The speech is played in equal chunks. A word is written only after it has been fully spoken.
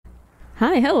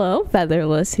Hi, hello,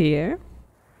 FeatherLes here.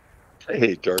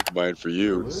 Hey, dark mind for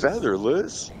you.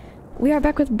 FeatherLes? We are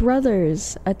back with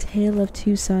Brothers, A Tale of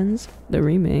Two Sons, the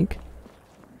remake.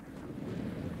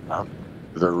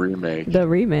 The remake. The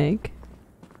remake.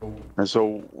 And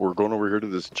so we're going over here to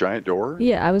this giant door?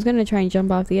 Yeah, I was gonna try and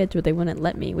jump off the edge, but they wouldn't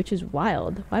let me, which is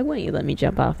wild. Why wouldn't you let me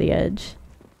jump off the edge?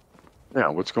 Yeah,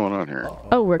 what's going on here?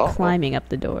 Oh, we're climbing up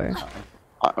the door.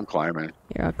 I'm climbing.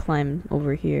 Here, I'll climb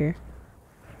over here.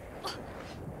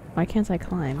 Why can't I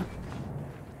climb?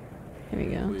 There we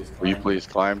go. Will you please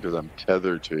climb? Because I'm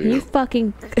tethered to Can you you.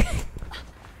 fucking...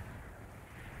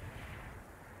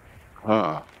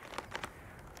 Huh.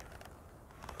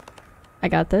 I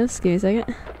got this. Give me a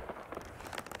second.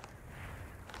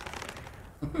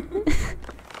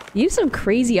 You have some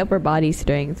crazy upper body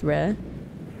strength, bruh.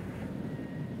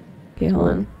 Okay, hold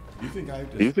on. Do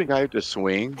you think I have to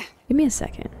swing? Give me a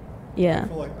second. Yeah.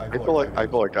 I feel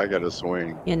like I gotta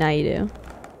swing. Yeah, now you do.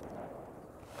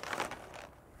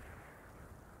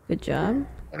 Good job.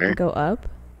 Okay. Go up.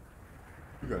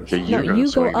 Okay, No, you're gonna you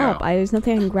go swing up. now. There's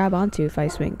nothing I can grab onto if I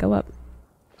swing. Go up.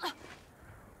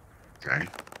 Okay.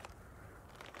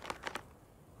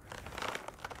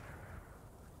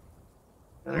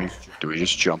 Okay. Do we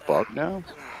just jump up now?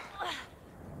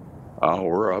 Oh,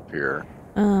 we're up here.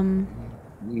 I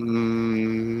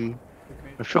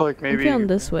feel like maybe... I'm feeling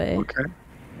this way. Okay.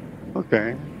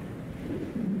 Okay.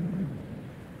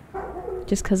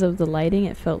 Just because of the lighting,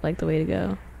 it felt like the way to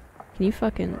go. Can you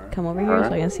fucking come over here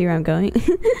so I can see where I'm going?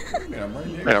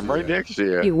 Hey, I'm right next to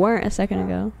you. You weren't a second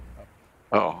ago.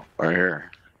 Oh, right here.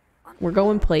 We're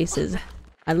going places.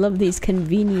 I love these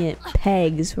convenient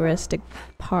pegs for us to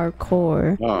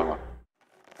parkour. Oh.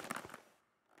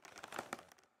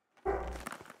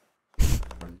 Are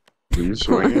you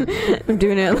swinging? I'm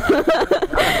doing it.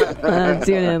 I'm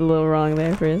doing it a little wrong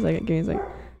there for a second. Give me a second.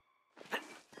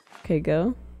 Okay,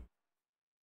 go.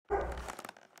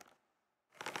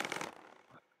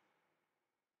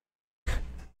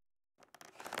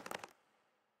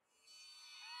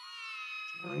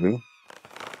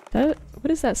 What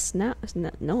is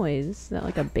that noise? Is that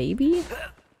like a baby?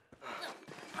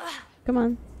 Come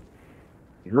on.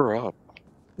 You're up.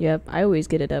 Yep, I always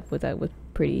get it up with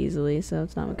pretty easily, so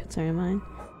it's not a concern of mine.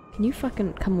 Can you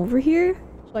fucking come over here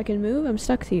so I can move? I'm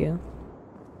stuck to you.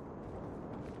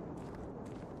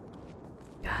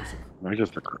 God.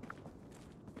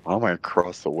 How am I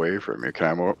across the way from you?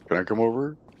 Can I come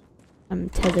over? I'm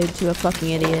tethered to a fucking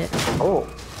idiot. Oh.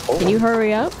 Can you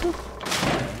hurry up?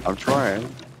 I'm trying.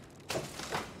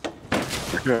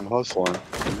 Okay, I'm hustling.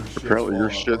 Apparently your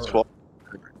shit's falling.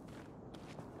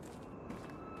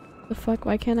 The fuck?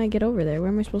 Why can't I get over there? Where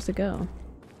am I supposed to go?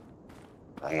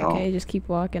 I know. Okay, just keep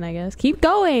walking, I guess. Keep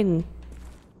going!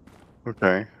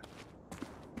 Okay.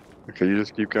 Okay, you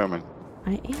just keep coming.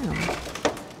 I am.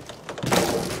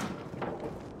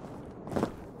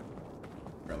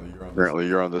 Apparently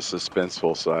you're on the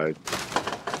suspenseful side.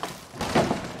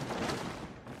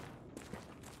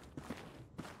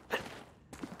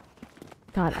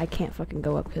 God, I can't fucking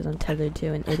go up because I'm tethered to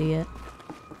an idiot.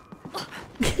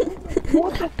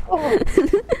 What the fuck?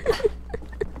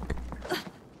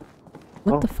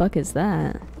 What the fuck is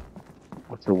that?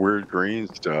 What's the weird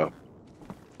green stuff?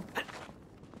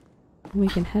 We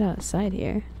can head outside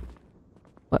here.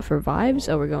 What, for vibes?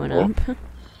 Oh, we're going up.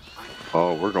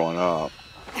 Oh, we're going up.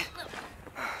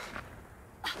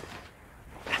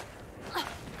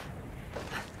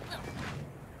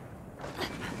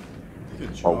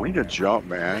 Oh, we can jump,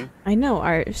 man. I know,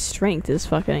 our strength is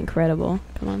fucking incredible.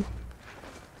 Come on.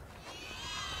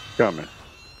 Coming.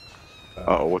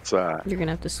 Oh, what's that? You're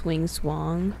gonna have to swing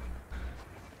swong.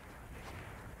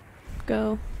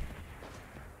 Go.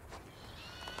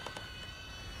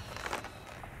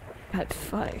 God,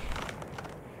 fuck.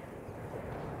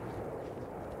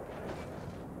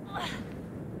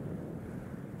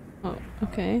 Oh,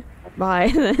 okay. Bye.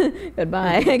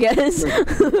 Goodbye, I guess. I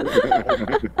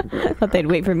thought they'd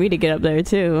wait for me to get up there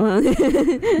too.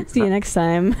 See you next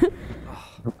time.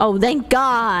 Oh, thank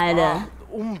God!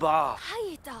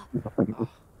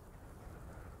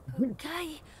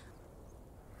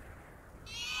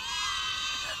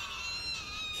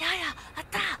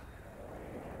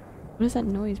 What is that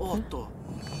noise, bro?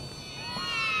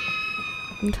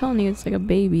 I'm telling you, it's like a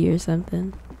baby or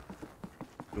something.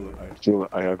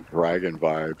 I have dragon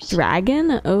vibes.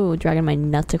 Dragon? Oh, dragging my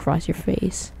nuts across your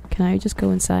face. Can I just go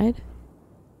inside?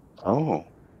 Oh.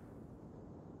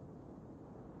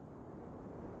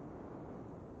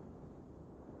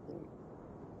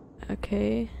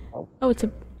 Okay. Oh, it's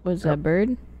a... Was that a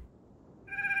bird?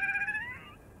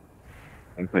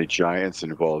 I think giants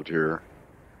involved here.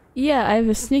 Yeah, I have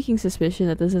a sneaking suspicion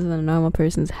that this isn't a normal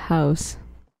person's house.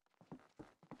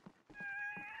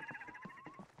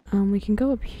 We can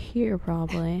go up here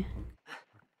probably.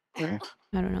 Okay.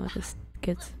 I don't know what this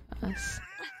gets us.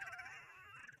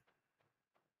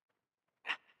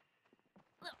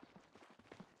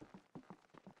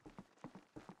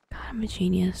 God, I'm a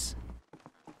genius.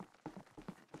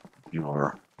 You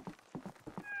are.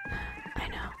 I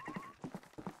know.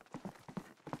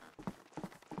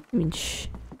 I mean, shh.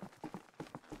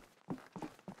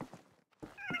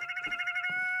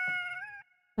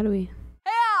 How do we?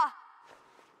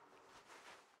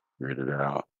 Figured it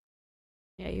out.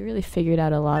 Yeah, you really figured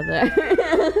out a lot there.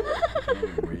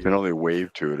 You can only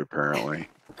wave to it, apparently.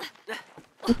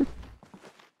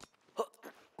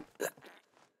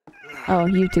 Oh,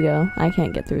 you have to go. I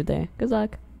can't get through there. Good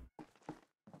luck.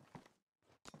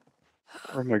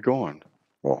 Where am I going?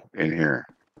 Well, in here.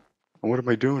 What am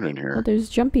I doing in Oh, here? there's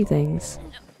jumpy things.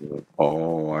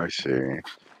 Oh, I see.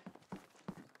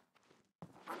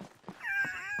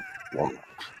 Wow.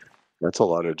 That's a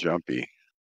lot of jumpy.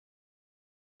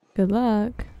 Good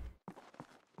luck.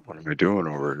 What am I doing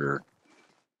over here?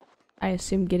 I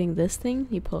assume getting this thing,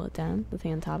 you pull it down, the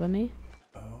thing on top of me.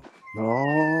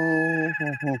 Oh.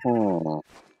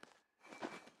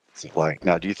 It's like,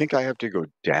 now, do you think I have to go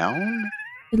down?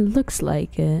 It looks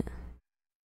like it.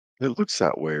 It looks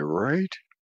that way, right?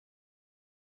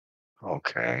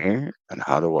 Okay. And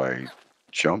how do I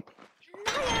jump?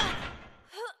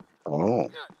 Oh.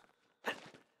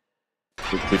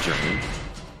 Good journey.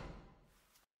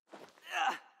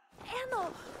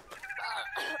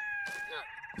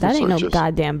 That ain't no just,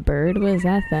 goddamn bird. What is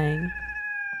that thing?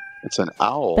 It's an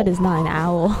owl. That is not an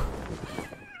owl.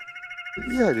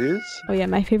 Yeah, it is. Oh yeah,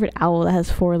 my favorite owl that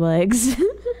has 4 legs.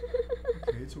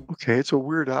 Okay, it's a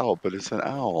weird owl, but it's an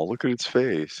owl. Look at its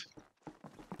face.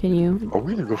 Can you? Are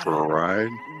we gonna go for a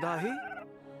ride?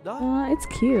 It's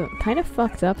cute. Kind of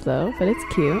fucked up though, but it's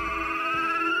cute.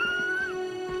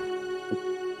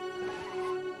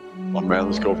 Oh man,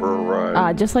 let's go for a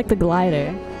ride. Just like the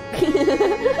glider.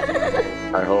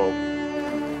 I hope.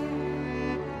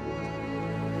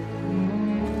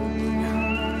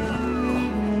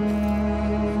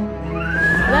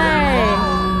 Hey!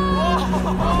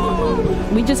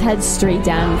 We just head straight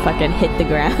down and fucking hit the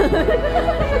ground.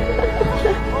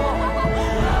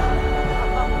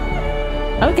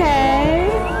 Okay.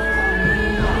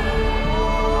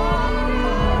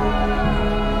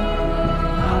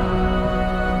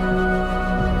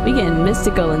 We getting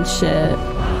mystical and shit.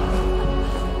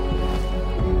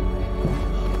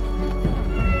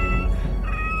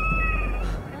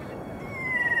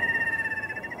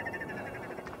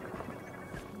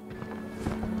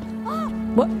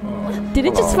 What? Did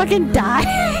it just fucking die?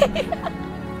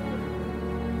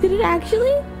 Did it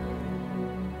actually?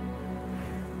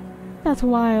 That's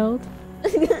wild.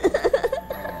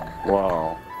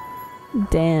 Wow.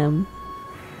 Damn.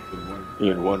 He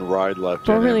had one ride left.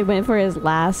 Bro in really him. went for his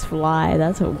last fly.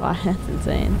 That's that's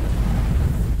insane.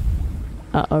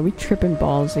 Are we tripping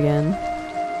balls again?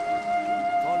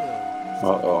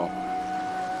 Uh-oh.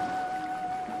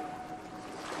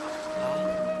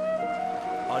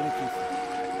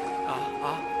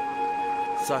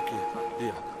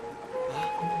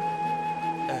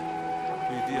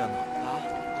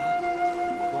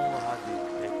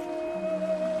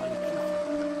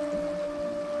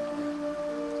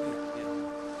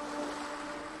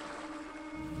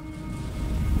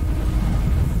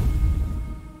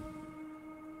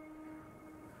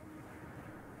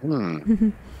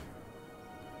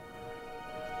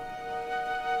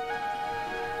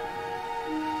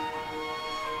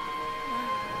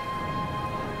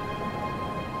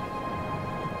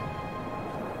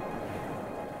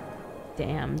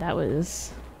 Damn, that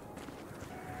was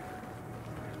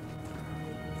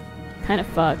kind of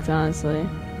fucked, honestly.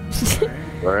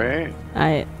 Right?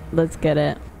 Alright, let's get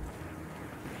it.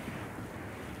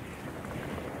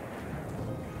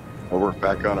 Well, we're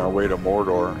back on our way to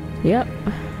Mordor. Yep.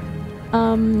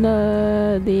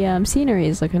 The scenery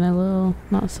is looking a little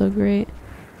not so great.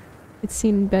 It's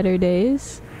seen better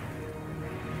days.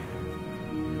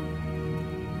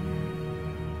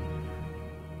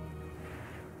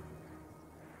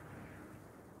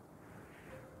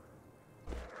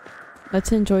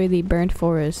 Let's enjoy the burnt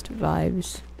forest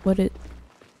vibes. What it...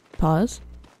 Pause?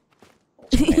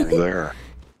 There.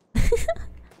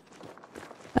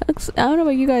 That looks, I don't know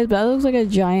about you guys, but that looks like a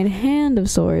giant hand of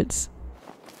sorts.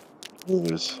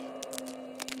 Is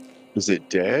it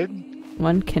dead?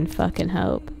 One can fucking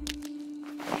hope.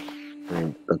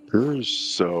 It appears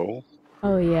so.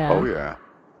 Oh yeah. Oh yeah.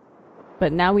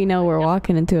 But now we know we're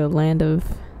walking into a land of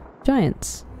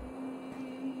giants.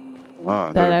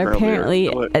 that are apparently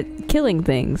killing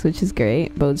things, which is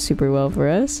great. Bodes super well for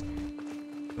us.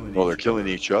 Well, they're killing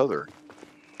each other.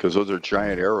 Because those are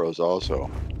giant arrows also.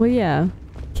 Well, yeah.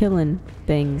 Killing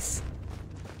things.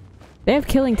 They have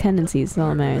killing tendencies,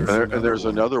 all matters. And there's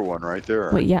another one right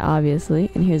there. Well, yeah, obviously.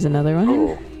 And here's another one.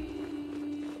 Oh.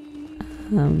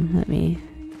 Let me...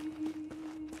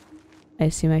 I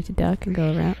assume I have to duck and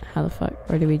go around. How the fuck?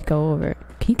 Or do we go over?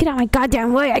 Can you get out of my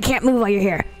goddamn way? I can't move while you're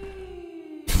here.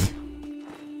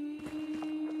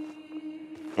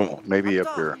 Oh, maybe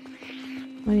up here.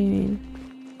 What do you mean?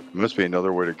 There must be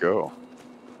another way to go.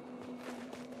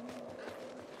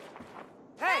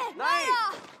 Hey, nice.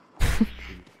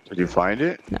 Did you find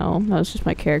it? No, that was just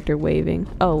my character waving.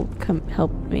 Oh, come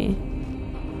help me.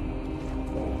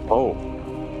 Oh.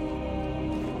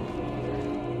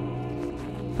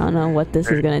 I don't know what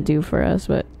this is gonna do for us,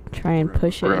 but try and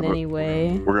push it in any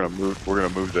way. We're gonna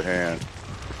move the hand.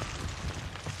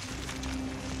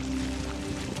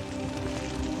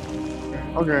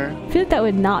 Okay. I feel like that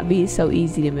would not be so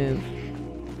easy to move.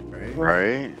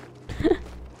 Right?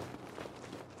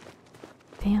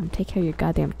 Damn, take care of your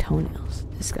goddamn toenails.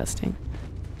 Disgusting.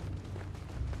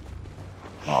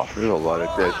 Oh, there's a lot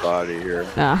of dead body here.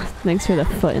 Ah, thanks for the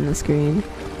foot in the screen.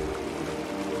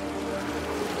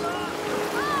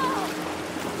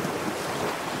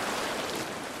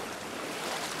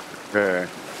 Okay,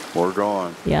 we're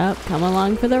going. Yep, come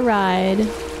along for the ride.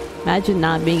 Imagine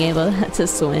not being able to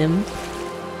swim.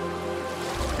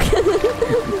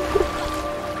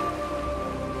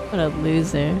 What a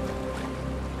loser.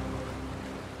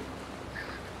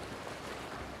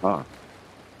 Huh.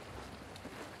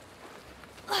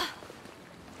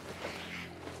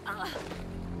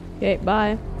 Okay,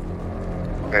 bye.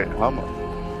 Hey, how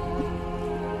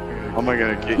am I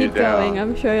gonna get you Keep down? going,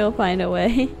 I'm sure you'll find a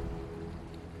way.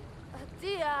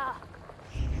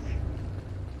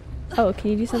 Oh,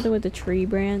 can you do something with the tree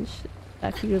branch?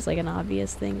 That feels like an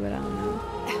obvious thing, but I don't know.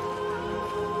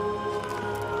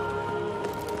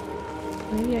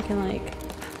 Maybe I can like...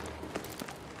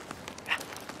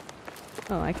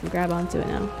 Oh, I can grab onto it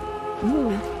now.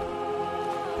 Ooh.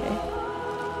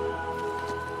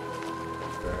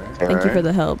 Okay. Thank you for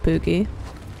the help, Pookie.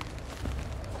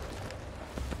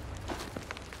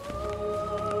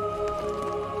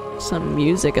 Some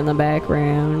music in the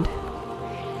background.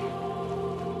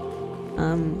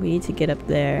 We need to get up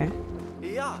there.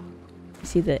 Yeah.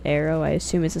 See the arrow? I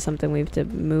assume this is something we have to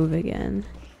move again.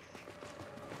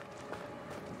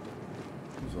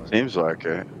 Seems like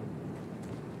it.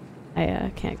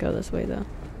 I can't go this way though.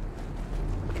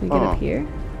 Can we get up here?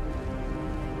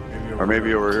 Or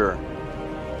maybe over here.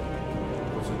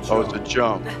 Oh, it's a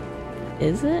jump.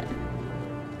 Is it?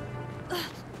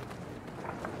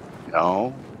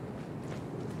 No.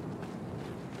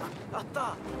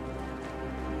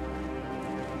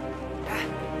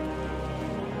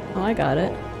 Oh, I got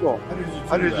it.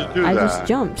 How did you do I that? just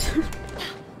jumped.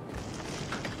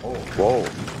 Whoa.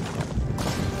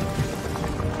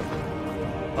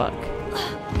 Fuck.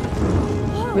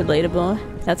 Relatable.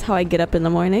 That's how I get up in the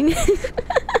morning.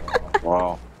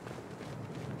 Wow.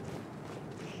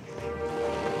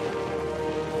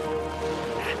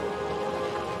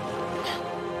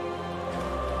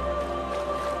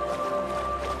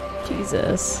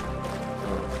 Jesus.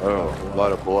 Oh, a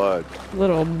lot of blood. A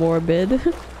little morbid.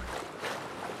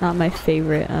 Not my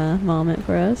favorite moment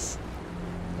for us.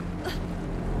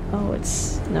 Oh, it's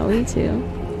snowy too.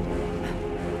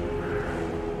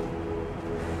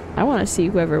 I want to see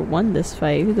whoever won this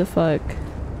fight. Who the fuck?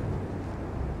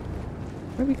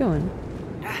 Where are we going?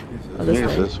 Oh, this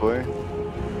way. This way?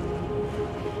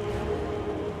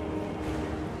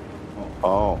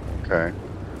 Oh, okay.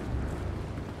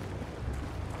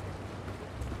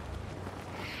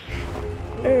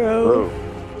 Arrow. Oh.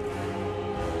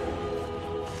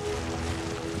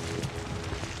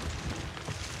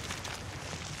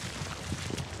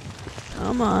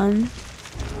 Come on.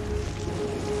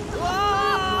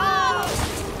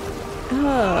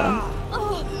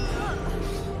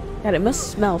 God, it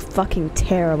must smell fucking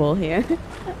terrible here.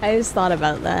 I just thought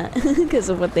about that because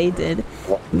of what they did.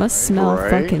 It must smell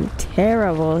fucking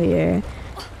terrible here.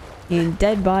 I mean,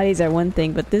 dead bodies are one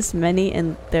thing, but this many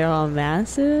and they're all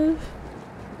massive?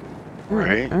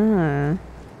 Right?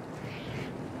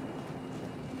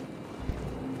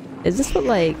 Is this what,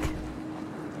 like,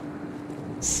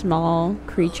 small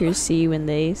creatures see when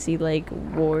they see, like,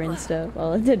 war and stuff?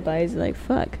 All the dead bodies are like,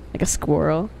 fuck. Like a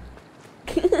squirrel.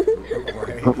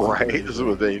 Right, this is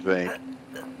what they think.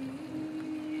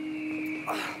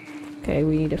 Okay,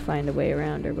 we need to find a way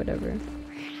around or whatever.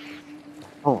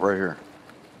 Oh, right here.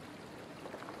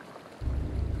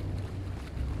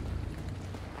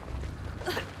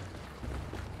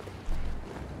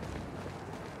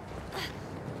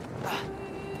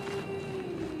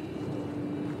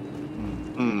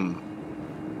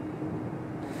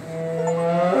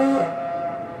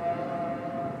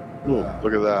 Ooh,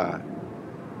 look at that.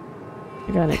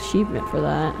 I got an achievement for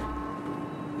that.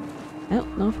 I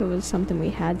don't know if it was something we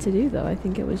had to do though. I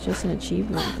think it was just an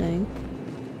achievement thing.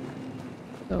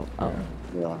 So, oh.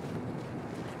 Yeah.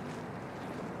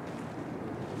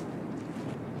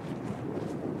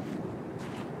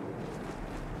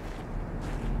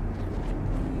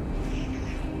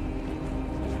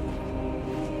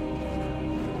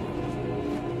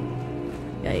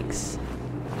 Yikes.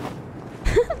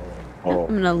 Oh.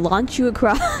 I'm gonna launch you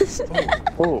across.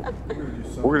 Oh.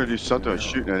 We're gonna do something with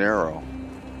shooting an arrow.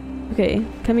 Okay,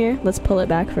 come here. Let's pull it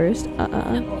back first.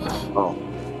 Oh.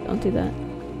 Don't do that.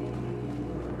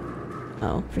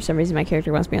 Oh, for some reason my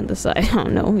character wants to be on this side. I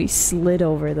don't know. He slid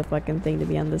over the fucking thing to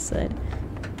be on this side.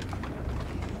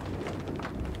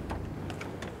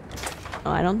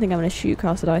 Oh, I don't think I'm gonna shoot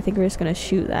across it all. I think we're just gonna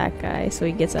shoot that guy so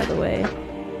he gets out of the way.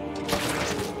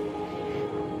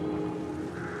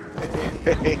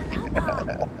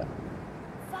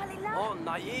 Oh,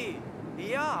 Nai.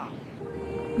 Yeah.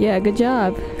 Yeah, good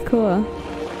job. Cool.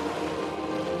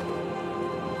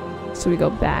 So we go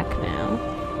back now.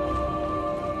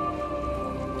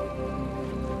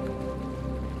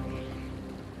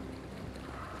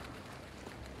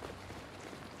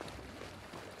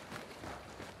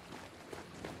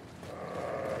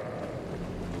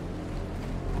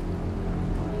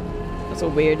 That's a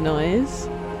weird noise.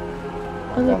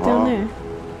 Oh, look down there.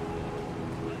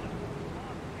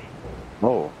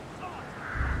 Oh.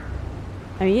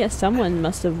 I mean, yeah, someone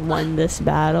must have won this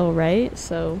battle, right?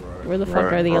 So, where the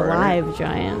fuck are the alive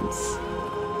giants?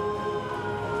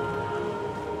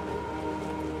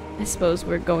 I suppose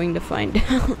we're going to find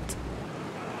out.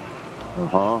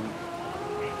 Uh-huh.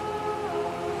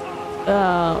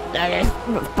 Oh, okay.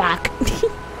 Fuck.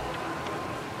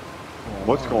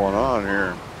 What's going on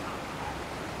here?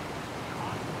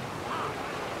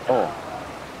 Oh.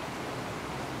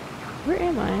 Where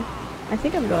am I? I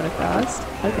think I'm going across.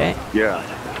 Okay. Yeah.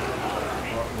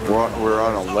 We're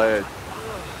on a ledge.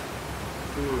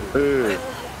 Ew.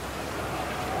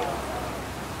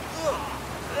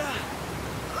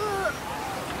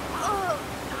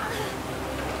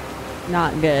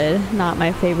 Not good. Not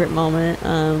my favorite moment.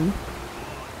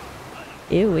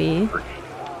 Ewy.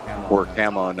 We're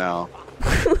camo now.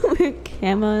 We're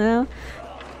camo now?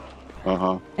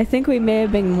 Uh-huh. I think we may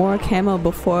have been more camo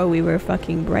before we were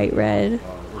fucking bright red.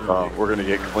 We're gonna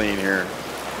get clean here.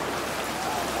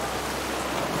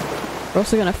 We're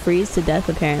also gonna freeze to death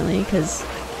apparently, because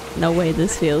no way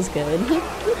this feels good.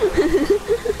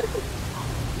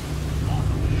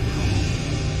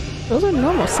 Those are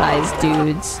normal sized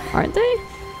dudes, aren't they?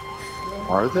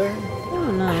 Are they? I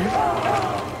don't know.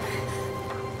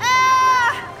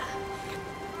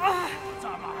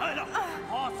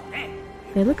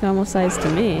 They look normal sized to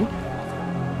me.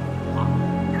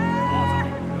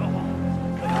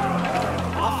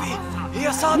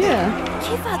 Yeah.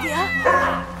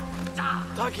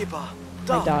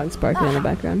 My dog's barking in the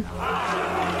background.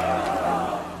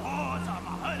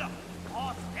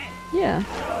 Yeah.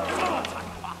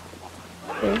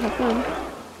 Okay, have fun.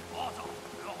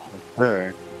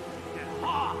 Hey.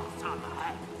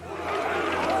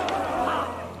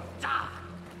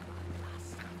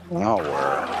 Now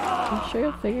where? I'm sure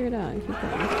you'll figure it out. Keep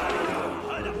going.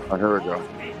 Oh, here we go.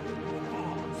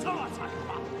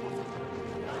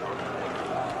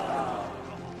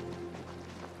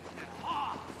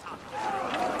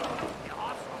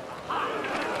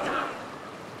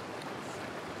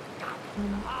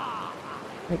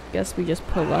 I guess we just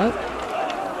pull up.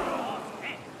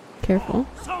 Careful.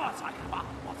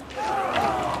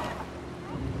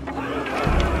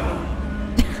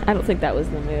 I don't think that was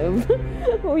the move.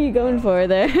 What were you going for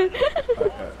there?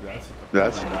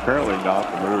 That's apparently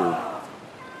not the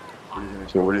move.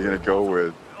 So what are you gonna go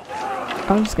with?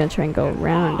 I'm just gonna try and go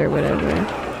around or whatever.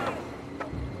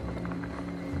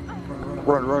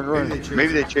 Run, run, run.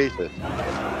 Maybe they chase us.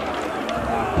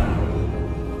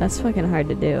 That's fucking hard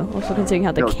to do. Also considering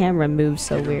how the camera moves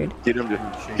so weird. Get them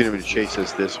to chase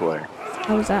us this way.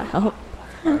 How does that help?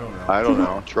 I don't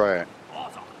know. Try it.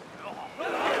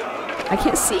 I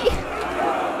can't see.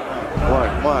 Come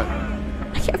on, come on.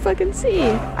 I can't fucking see.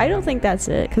 I don't think that's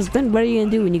it. Because then what are you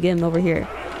gonna do when you get him over here?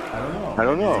 I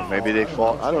don't know. Maybe they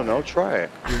fall. I don't know. Try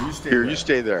it. Here, you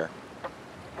stay there.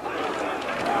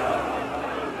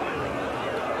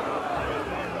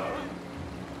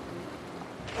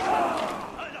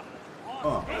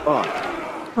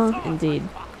 Huh, indeed.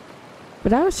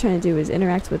 What I was trying to do is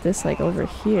interact with this, like, over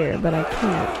here, but I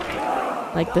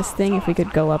can't. Like, this thing, if we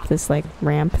could go up this, like,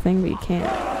 ramp thing, but you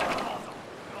can't.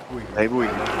 Maybe we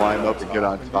can climb up and get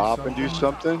on top and do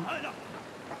something.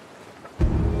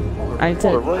 I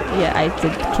did. Yeah, I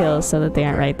did kill so that they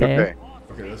aren't right there.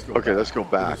 Okay. Okay, let's go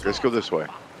back. Let's go this way.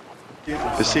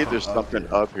 To see if there's something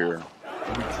up here.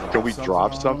 Can we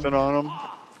drop something on them?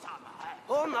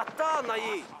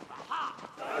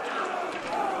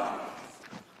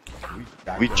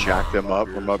 We jack them up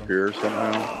from up here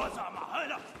somehow.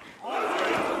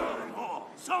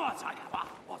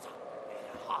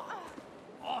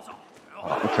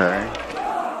 Okay.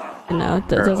 No, it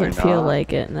doesn't feel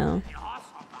like it, no.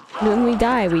 When we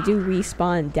die, we do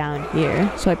respawn down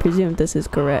here, so I presume this is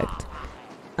correct.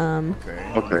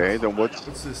 Okay, then what's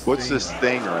this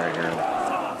thing right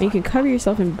here? You can cover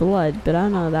yourself in blood, but I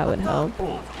don't know if that would help.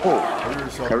 Oh,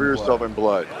 cover yourself in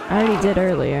blood. I already did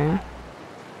earlier.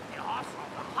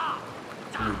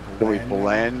 Can we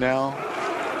blend now?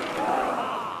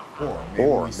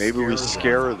 Or maybe we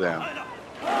scare them.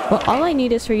 Well, all I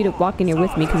need is for you to walk in here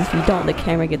with me, because if you don't, the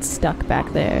camera gets stuck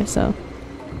back there, so...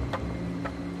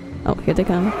 Oh, here they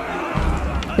come.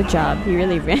 Good job, you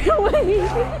really ran away.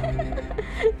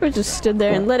 We just stood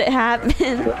there and let it happen.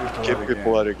 Give your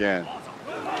blood again.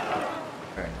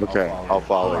 Okay, I'll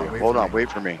follow you. Hold on,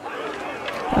 wait for me.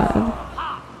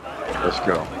 Let's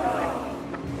go.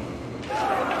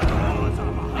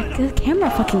 The camera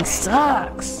fucking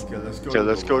sucks. Okay,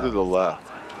 let's go to the left.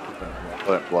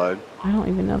 Blood. I don't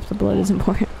even know if the blood is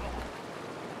important.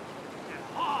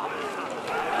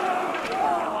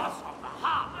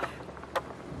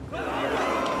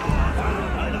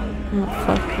 Oh,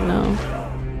 fuck no.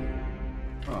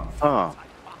 Huh.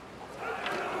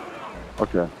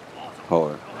 Okay.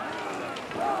 Hold it.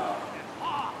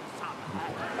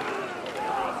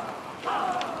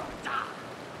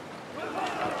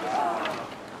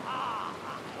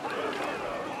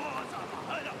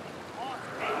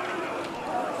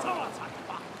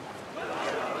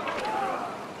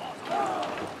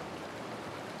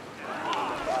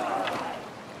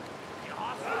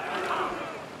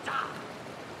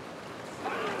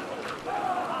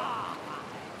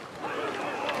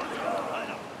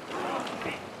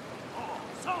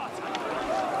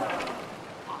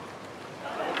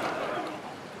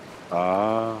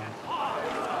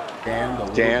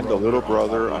 Dan, the little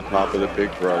brother, on top of the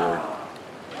big brother.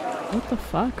 What the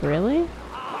fuck, really?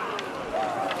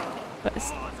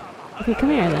 Okay, come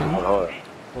here then.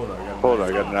 Hold on,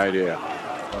 I got an idea.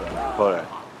 Hold on.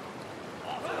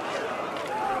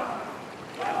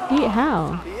 Eat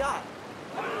how?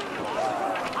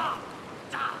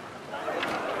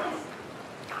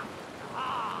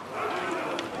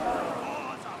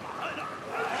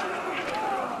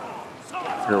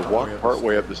 Here, walk part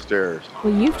way up the stairs.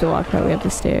 Well, you have to walk part way up the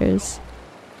stairs.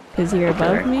 Because you're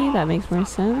above me? That makes more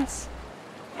sense.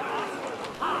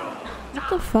 What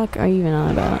the fuck are you even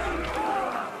on about?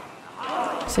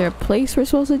 Is there a place we're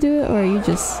supposed to do it, or are you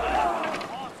just...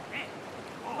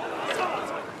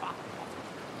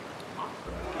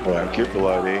 Well, get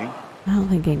bloody. I don't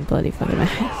think getting bloody fucking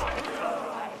matters.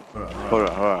 Hold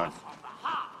on.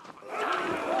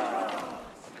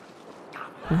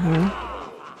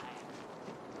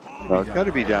 Well, it's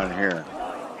gotta be down here.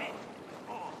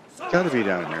 Gotta be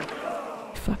down here.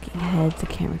 Fucking head, the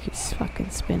camera keeps fucking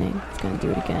spinning. It's gonna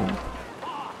do it again.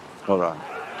 Hold on.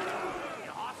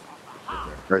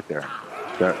 Right there.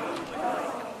 There.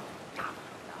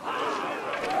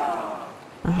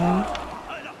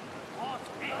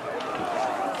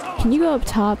 Can you go up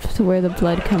top to where the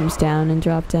blood comes down and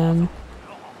drop down?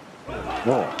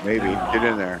 Oh, maybe. Get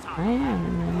in there. I am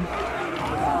in there.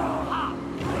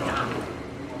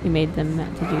 You made them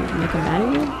mad. Did you make them mad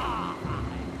at you?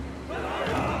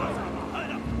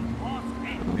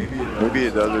 Maybe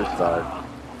the other side.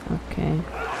 Okay.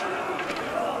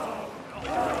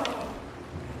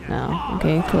 No.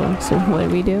 Okay, cool. So what do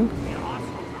we do?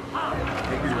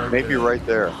 Maybe right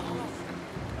there.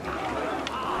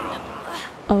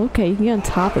 Oh, okay. You can get on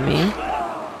top of me.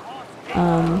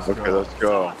 Okay, let's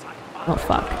go. Oh,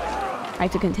 fuck. I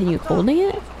have to continue holding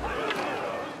it?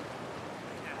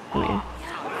 Come here.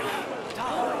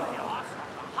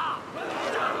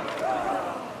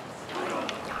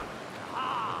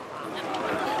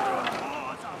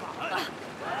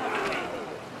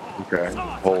 Okay,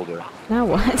 hold it. Now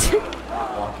what?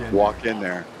 Walk in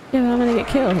there. Yeah, but I'm gonna get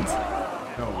killed.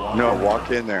 No,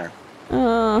 walk in there.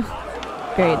 Oh.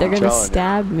 Great, they're gonna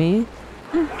stab me.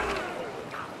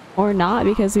 Or not,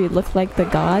 because we look like the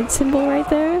god symbol right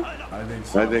there?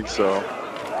 I think so.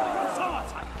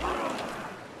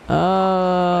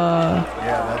 Oh.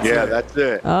 Yeah, that's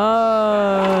it.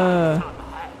 Oh.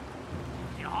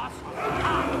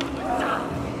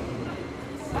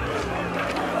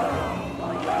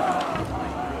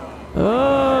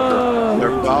 Oh. They're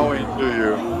bowing to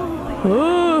you.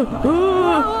 Oh.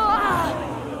 Oh.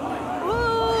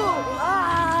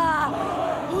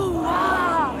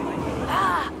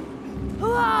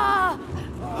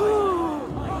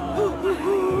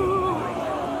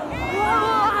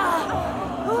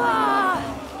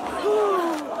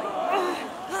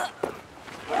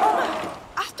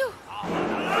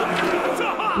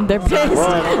 They're pissed.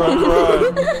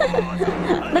 Run.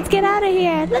 Let's get out of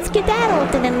here. Let's get that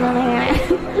old in here.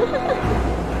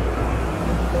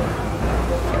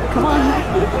 Come on.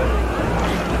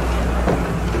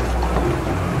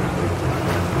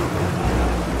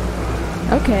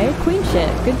 Okay, queen shit.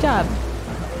 Good job.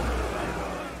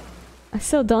 I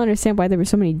still don't understand why there were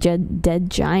so many dead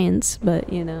giants,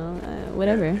 but you know,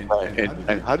 whatever.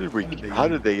 And how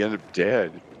did they end up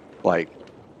dead? Like,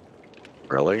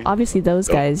 really? Obviously those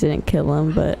guys didn't kill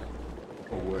them, but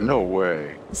no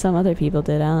way. some other people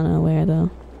did. I don't know where though.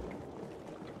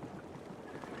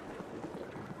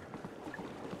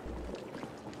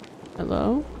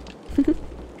 Hello?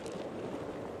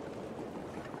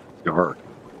 Dark.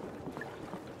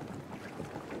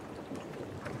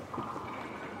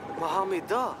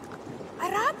 Mahamida.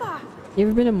 Araba. You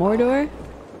ever been to Mordor?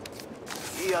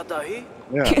 Iyadahi.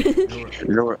 Yeah.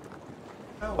 You know what?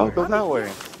 I'll go that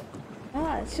way.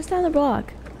 Ah, it's just down the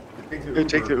block. You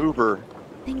take the Uber.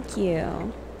 Thank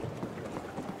you.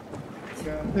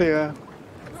 Yeah.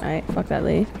 Alright, fuck that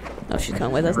lady. Oh, she's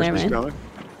coming with us. Never She's mind.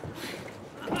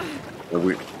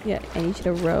 coming? Yeah, I need you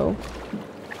to row.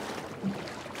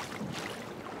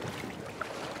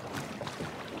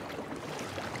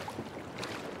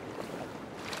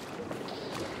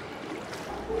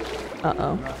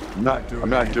 Uh-oh. I'm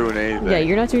not doing anything. Yeah,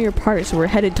 you're not doing your part, so we're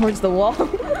headed towards the wall.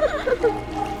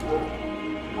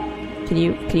 Can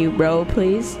you row,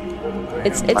 please?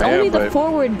 It's only the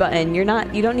forward button. You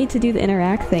don't need to do the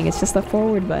interact thing. It's just the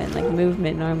forward button, like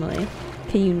movement normally.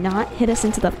 Can you not hit us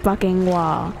into the fucking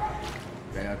wall?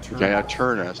 Yeah,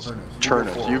 turn us. Turn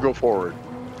us. You go forward.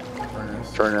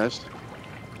 Turn us.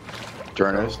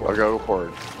 Turn us. I'll go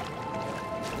forward.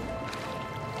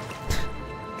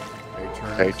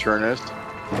 Hey, turn us.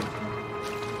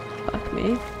 Fuck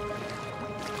me.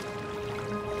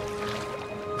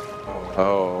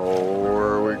 Oh,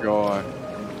 where are we going?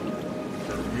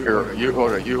 Here, you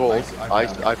hold it. You hold.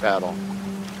 I paddle.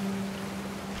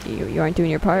 You aren't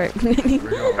doing your part. There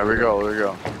we go. There we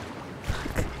go.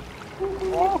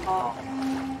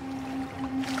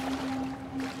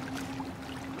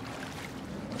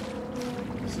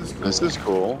 This is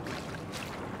cool.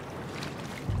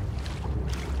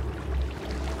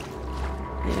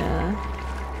 Yeah.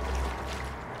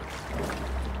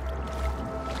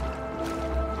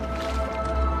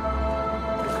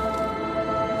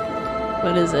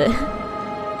 What is it?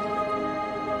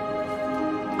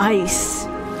 Ice.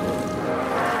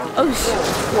 Oh,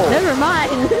 never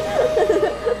mind.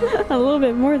 A little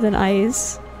bit more than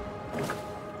ice.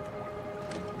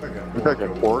 Looks like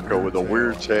an orca with a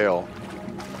weird tail.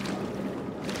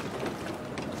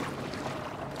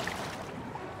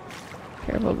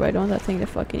 Careful, bro. I don't want that thing to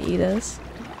fucking eat us.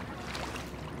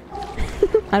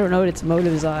 I don't know what its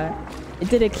motives are. It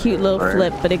did a cute little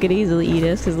flip, but it could easily eat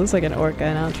us because it looks like an orca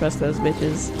and I don't trust those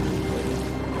bitches.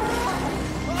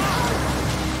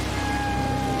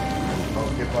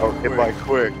 Oh, get by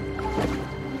quick.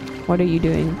 What are you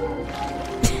doing?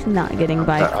 Not getting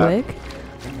by quick?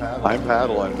 I'm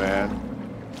paddling, man.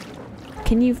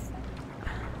 Can you...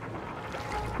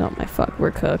 Oh my fuck,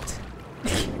 we're cooked.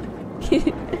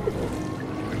 Did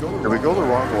we go the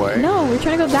wrong way? No, we're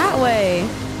trying to go that way.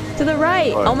 To the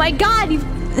right. What? Oh my god, you...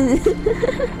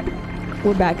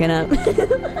 We're backing up.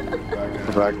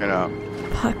 We're backing up.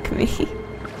 Fuck me.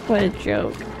 What a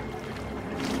joke.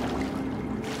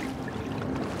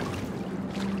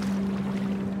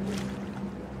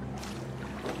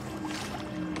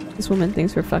 This woman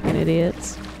thinks we're fucking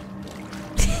idiots.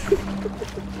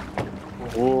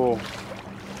 Whoa.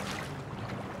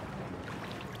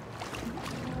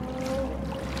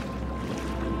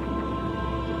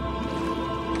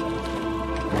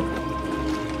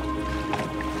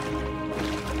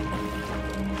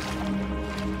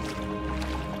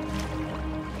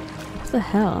 What the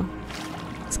hell?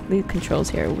 These controls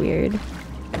here are weird.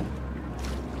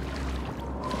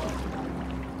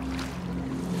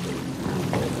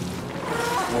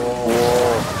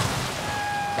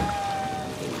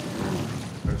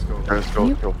 Let's go. Can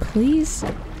you please?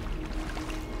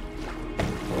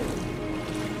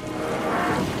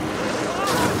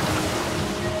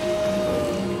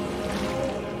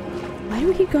 Why do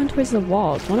we keep going towards the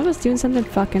walls? One of us doing something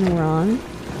fucking wrong?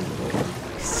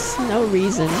 No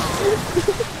reason.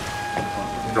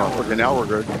 Okay, now we're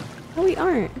good. No, we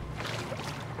aren't.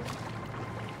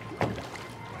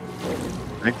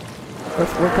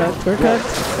 We're cooked. We're cooked.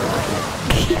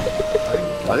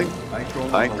 I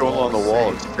think going on the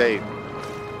wall is safe.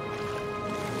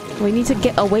 We need to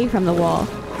get away from the wall.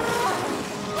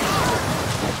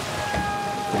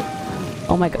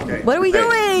 Oh my god. Okay. What are we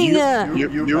doing?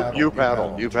 You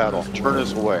paddle. You paddle. Turn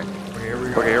us away. Okay, here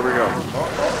we go. Okay, here we go.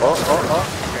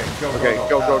 Okay,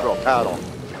 go. Paddle.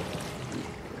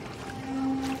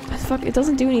 Fuck, it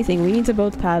doesn't do anything. We need to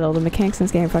both paddle. The mechanics in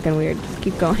this game are fucking weird. Just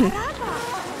keep going.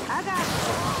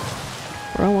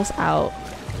 We're almost out.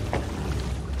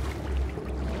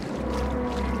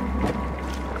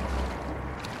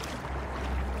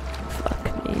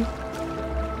 Fuck me.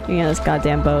 Getting on this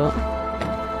goddamn boat.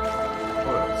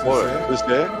 What? Is this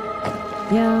it?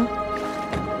 Yeah.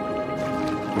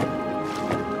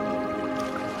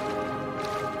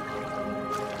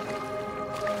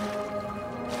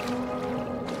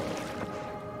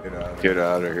 Get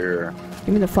out of here. Get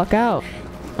me the fuck out.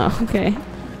 Oh, okay.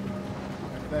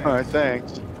 Alright,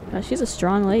 thanks. She's a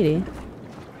strong lady.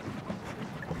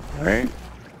 Right?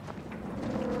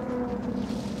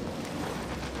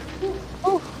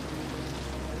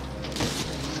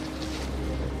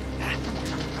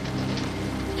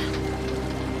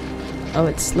 Oh,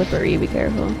 it's slippery. Be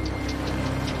careful.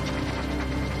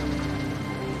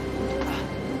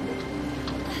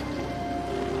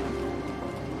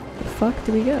 The fuck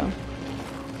do we go?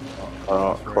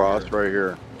 Cross right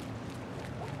here.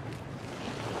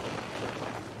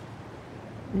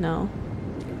 No.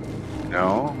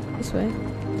 No? This way.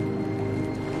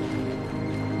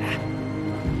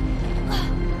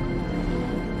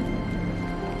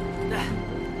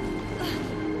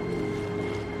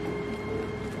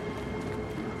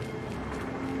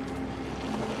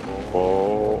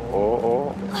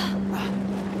 Oh.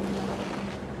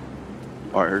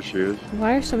 Oh, here she is.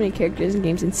 Why are so many characters in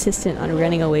games insistent on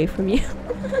running away from you?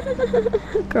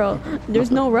 Girl,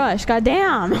 there's no rush.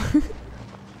 Goddamn.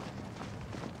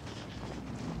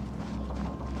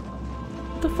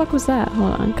 What the fuck was that?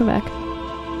 Hold on, come back.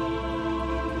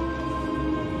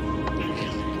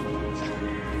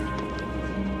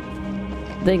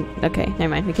 Okay, never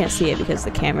mind. We can't see it because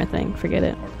the camera thing. Forget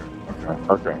it.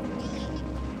 Okay.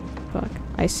 Fuck.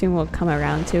 I assume we'll come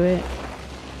around to it.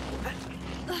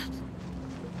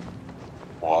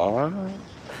 What?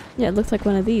 Yeah, it looked like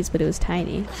one of these, but it was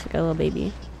tiny. It's like a little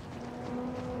baby.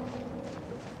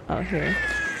 Oh, here.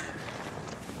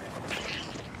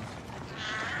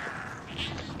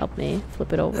 Help me.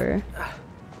 Flip it over.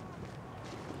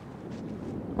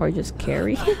 Or just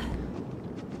carry.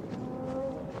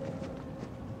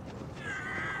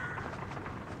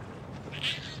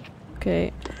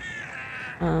 Okay.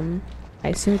 I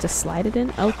assume to slide it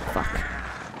in? Oh, fuck.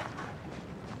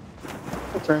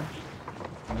 Okay.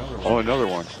 Oh, another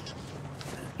one.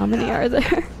 How many are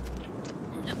there?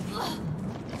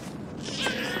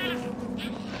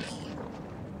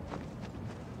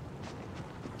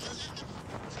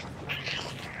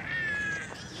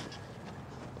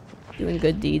 Doing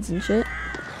good deeds and shit.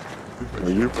 Well,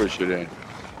 you push it in.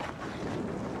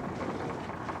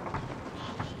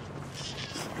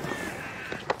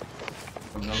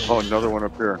 Oh, another one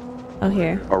up here. Oh,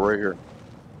 here. Oh, right here.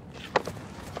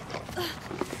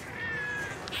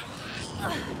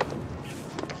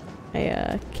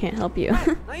 I can't help you.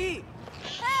 Hey!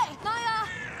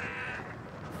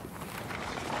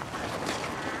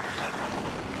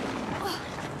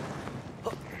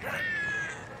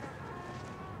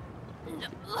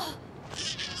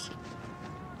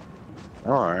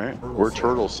 Alright. We're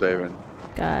turtle saving.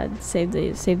 God, save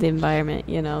the environment,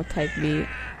 you know, type beat.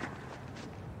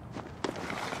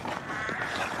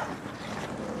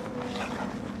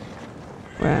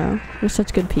 Wow, we're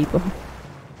such good people.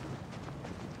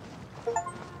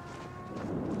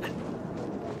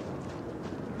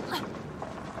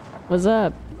 What's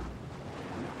up?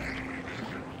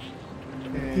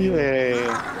 Yay.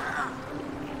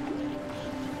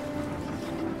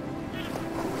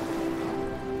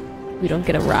 We don't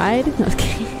get a ride?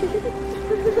 Okay.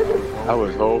 I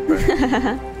was hoping.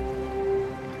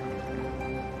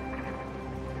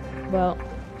 Well.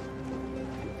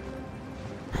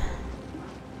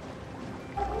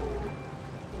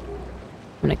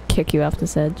 I'm gonna kick you off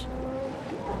this edge.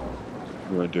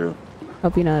 What do I do?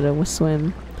 Hope you know how to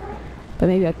swim. But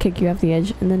maybe I'll kick you off the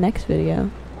edge in the next video.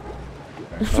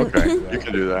 Okay, you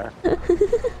can do that.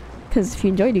 Because if you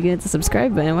enjoyed, you can hit the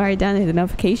subscribe button. Right down there, the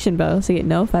notification bell, so you get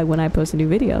notified when I post a new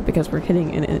video. Because we're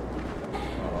hitting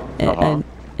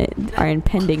our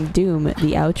impending doom,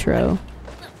 the outro.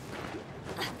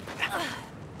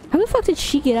 How the fuck did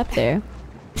she get up there?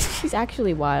 She's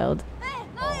actually wild.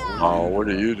 Oh, what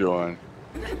are you doing?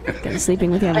 Sleeping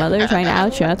with your mother, trying to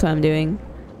outro. That's what I'm doing.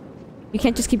 You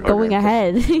can't just keep going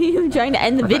ahead. I'm trying to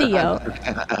end the video.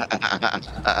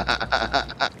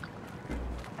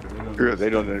 They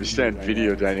don't understand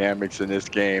video dynamics in this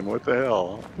game. What the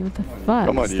hell? What the fuck?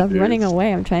 Come on, Stop you running dudes.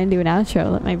 away. I'm trying to do an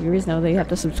outro. Let my viewers know they have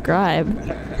to subscribe.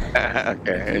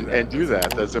 Okay, and do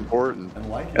that. That's important.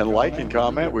 And like and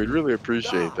comment. We'd really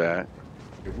appreciate that.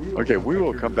 Okay, we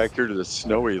will come back here to the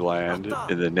snowy land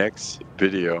in the next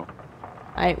video.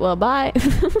 Alright, well, bye.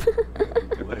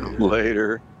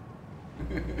 Later.